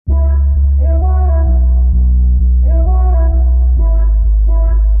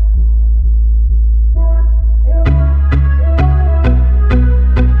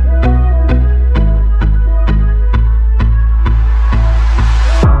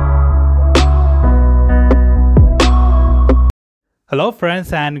Hello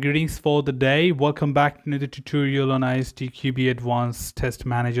friends and greetings for the day. Welcome back to another tutorial on ISTQB Advance Test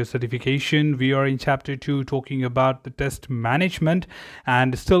Manager certification. We are in chapter 2 talking about the test management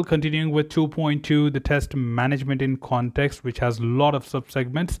and still continuing with 2.2, the test management in context, which has a lot of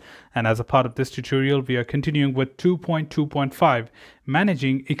subsegments. And as a part of this tutorial, we are continuing with 2.2.5,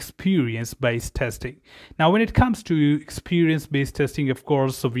 managing experience-based testing. Now, when it comes to experience-based testing, of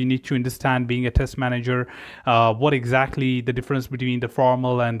course, so we need to understand, being a test manager, what exactly the difference between the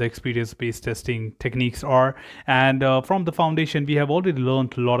formal and the experience-based testing techniques are. And from the foundation, we have already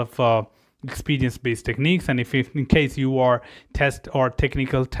learned a lot of experience-based techniques, and if in case you are test or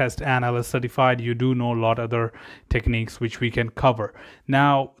technical test analyst certified, you do know a lot of other techniques which we can cover.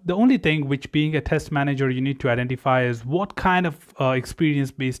 Now, the only thing which, being a test manager, you need to identify is what kind of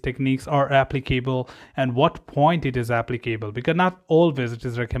experience-based techniques are applicable and what point it is applicable, because not always it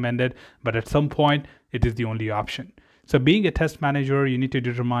is recommended, but at some point it is the only option. So being a test manager, you need to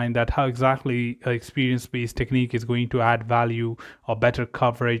determine that how exactly experience-based technique is going to add value or better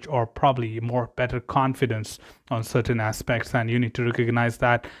coverage or probably more better confidence on certain aspects, and you need to recognize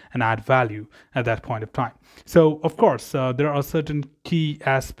that and add value at that point of time. So of course, there are certain key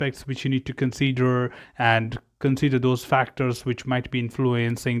aspects which you need to consider, and consider those factors which might be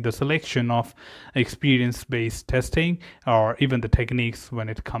influencing the selection of experience-based testing or even the techniques when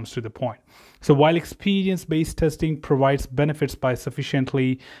it comes to the point. So while experience-based testing provides benefits by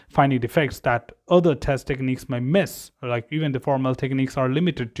sufficiently finding defects that other test techniques may miss, like even the formal techniques are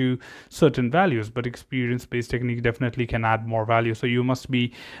limited to certain values, but experience-based technique definitely can add more value. So you must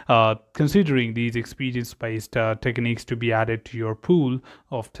be considering these experience-based techniques to be added to your pool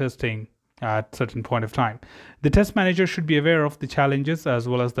of testing at certain point of time. The test manager should be aware of the challenges as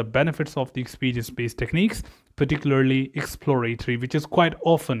well as the benefits of the experience-based techniques, particularly exploratory, which is quite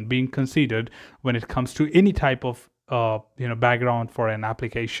often being considered when it comes to any type of background for an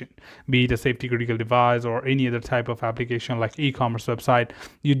application, be it a safety critical device or any other type of application like e-commerce website.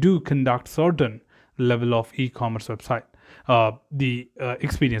 You do conduct certain level of e-commerce website, the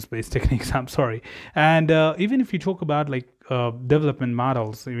experience-based techniques, I'm sorry. And even if you talk about like development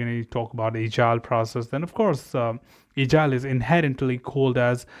models, even if you talk about agile process, then of course agile is inherently called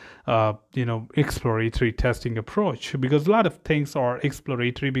as exploratory testing approach, because a lot of things are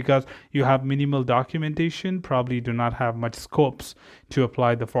exploratory because you have minimal documentation, probably do not have much scopes to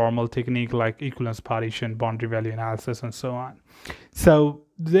apply the formal technique like equivalence partition, boundary value analysis, and so on. So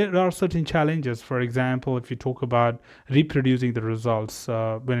there are certain challenges. For example, if you talk about reproducing the results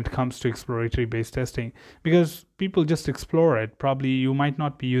when it comes to exploratory based testing, because people just explore it, probably you might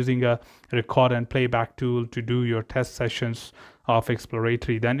not be using a record and playback tool to do your test sessions of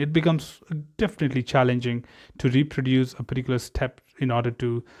exploratory, then it becomes definitely challenging to reproduce a particular step in order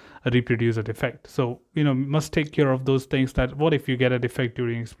to reproduce a defect. So must take care of those things, that what if you get a defect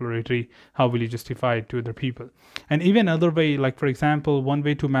during exploratory, how will you justify it to other people? And even other way, like for example, one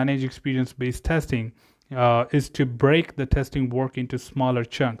way to manage experience-based testing is to break the testing work into smaller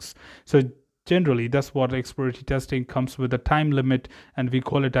chunks. So generally, that's what exploratory testing comes with a time limit, and we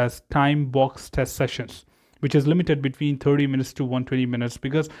call it as time box test sessions, which is limited between 30 minutes to 120 minutes,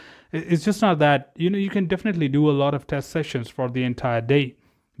 because it's just not that, you can definitely do a lot of test sessions for the entire day,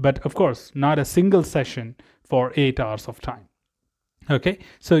 but of course, not a single session for 8 hours of time. Okay,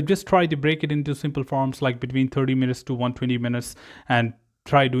 so just try to break it into simple forms like between 30 minutes to 120 minutes and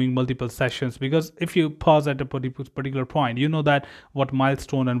try doing multiple sessions, because if you pause at a particular point, you know that what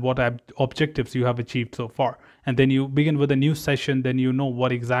milestone and what objectives you have achieved so far, and then you begin with a new session, then you know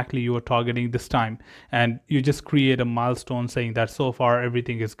what exactly you are targeting this time, and you just create a milestone saying that so far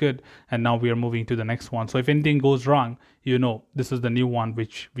everything is good and now we are moving to the next one. So if anything goes wrong, this is the new one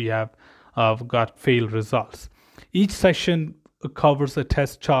which we have got failed results. Each session covers a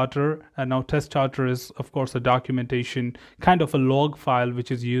test charter, and now test charter is of course a documentation, kind of a log file,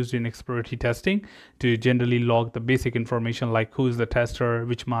 which is used in exploratory testing to generally log the basic information like who is the tester,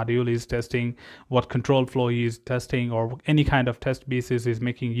 which module is testing, what control flow he is testing, or any kind of test basis is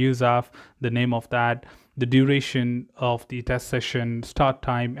making use of, the name of that, the duration of the test session, start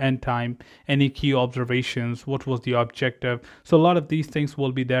time, end time, any key observations, what was the objective. So a lot of these things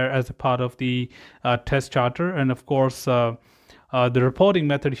will be there as a part of the test charter. And of course, the reporting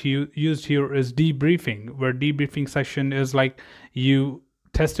method used here is debriefing, where debriefing session is like you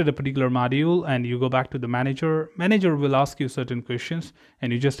tested a particular module and you go back to the manager. Manager will ask you certain questions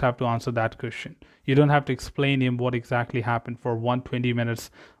and you just have to answer that question. You don't have to explain him what exactly happened for 120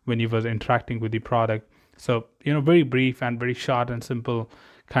 minutes when you was interacting with the product. So, very brief and very short and simple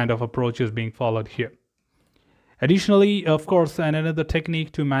kind of approach is being followed here. Additionally, of course, and another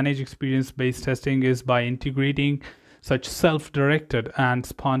technique to manage experience-based testing is by integrating such self-directed and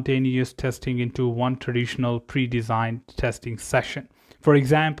spontaneous testing into one traditional pre-designed testing session. For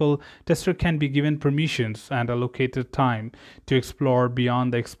example, tester can be given permissions and allocated time to explore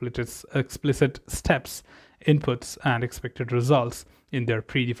beyond the explicit steps, inputs, and expected results in their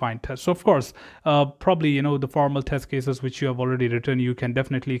predefined test. So of course, probably the formal test cases which you have already written, you can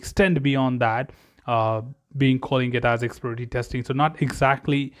definitely extend beyond that, calling it as exploratory testing. So not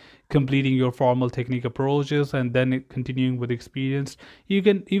exactly completing your formal technique approaches and then continuing with experience. You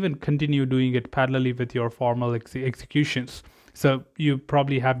can even continue doing it parallelly with your formal executions. So you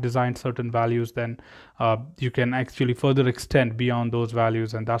probably have designed certain values, then you can actually further extend beyond those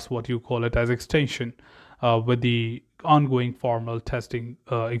values, and that's what you call it as extension with the ongoing formal testing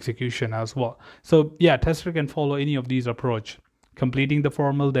execution as well. So yeah, tester can follow any of these approach, completing the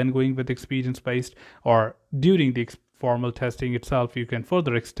formal, then going with experience based, or during the formal testing itself you can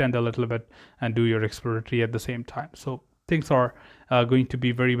further extend a little bit and do your exploratory at the same time. So things are going to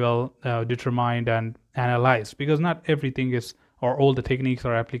be very well determined and analyzed, because not everything is, or all the techniques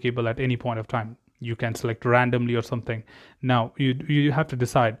are applicable at any point of time. You can select randomly or something. Now you have to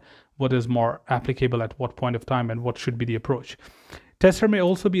decide what is more applicable at what point of time and what should be the approach. Tester may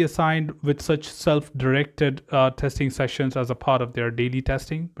also be assigned with such self-directed testing sessions as a part of their daily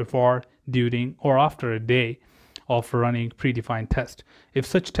testing before, during, or after a day of running predefined test. If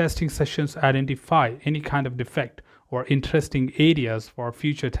such testing sessions identify any kind of defect or interesting areas for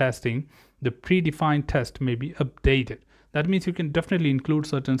future testing, the predefined test may be updated. That means you can definitely include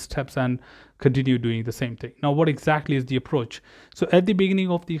certain steps and continue doing the same thing. Now, what exactly is the approach? So at the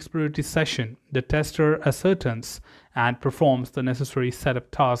beginning of the exploratory session, the tester ascertains and performs the necessary setup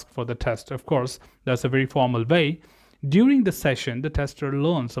task for the test. Of course, that's a very formal way. During the session, the tester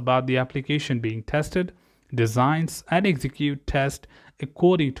learns about the application being tested, designs and execute test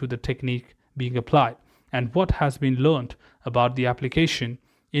according to the technique being applied, and what has been learned about the application,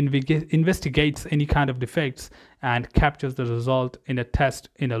 investigates any kind of defects, and captures the result in a test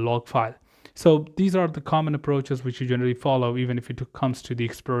in a log file. So these are the common approaches which you generally follow, even if it comes to the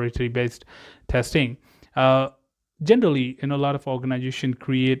exploratory based testing. Generally, a lot of organizations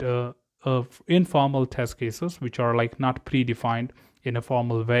create informal test cases which are like not predefined in a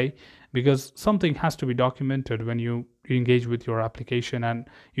formal way, because something has to be documented when you engage with your application and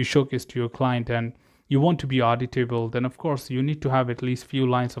you showcase to your client and you want to be auditable. Then of course you need to have at least few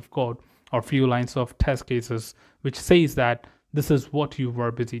lines of code or few lines of test cases which says that this is what you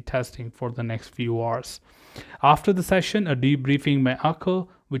were busy testing for the next few hours. After the session, a debriefing may occur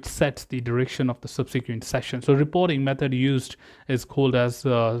which sets the direction of the subsequent session. So reporting method used is called as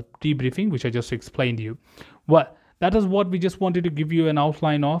debriefing, which I just explained to you. Well, that is what we just wanted to give you an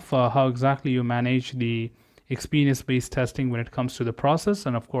outline of how exactly you manage the experience-based testing when it comes to the process.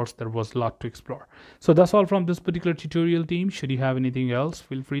 And of course, there was a lot to explore. So that's all from this particular tutorial team. Should you have anything else,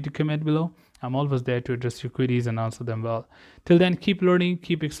 feel free to comment below. I'm always there to address your queries and answer them well. Till then, keep learning,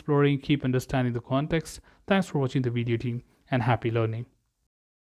 keep exploring, keep understanding the context. Thanks for watching the video, team, and happy learning.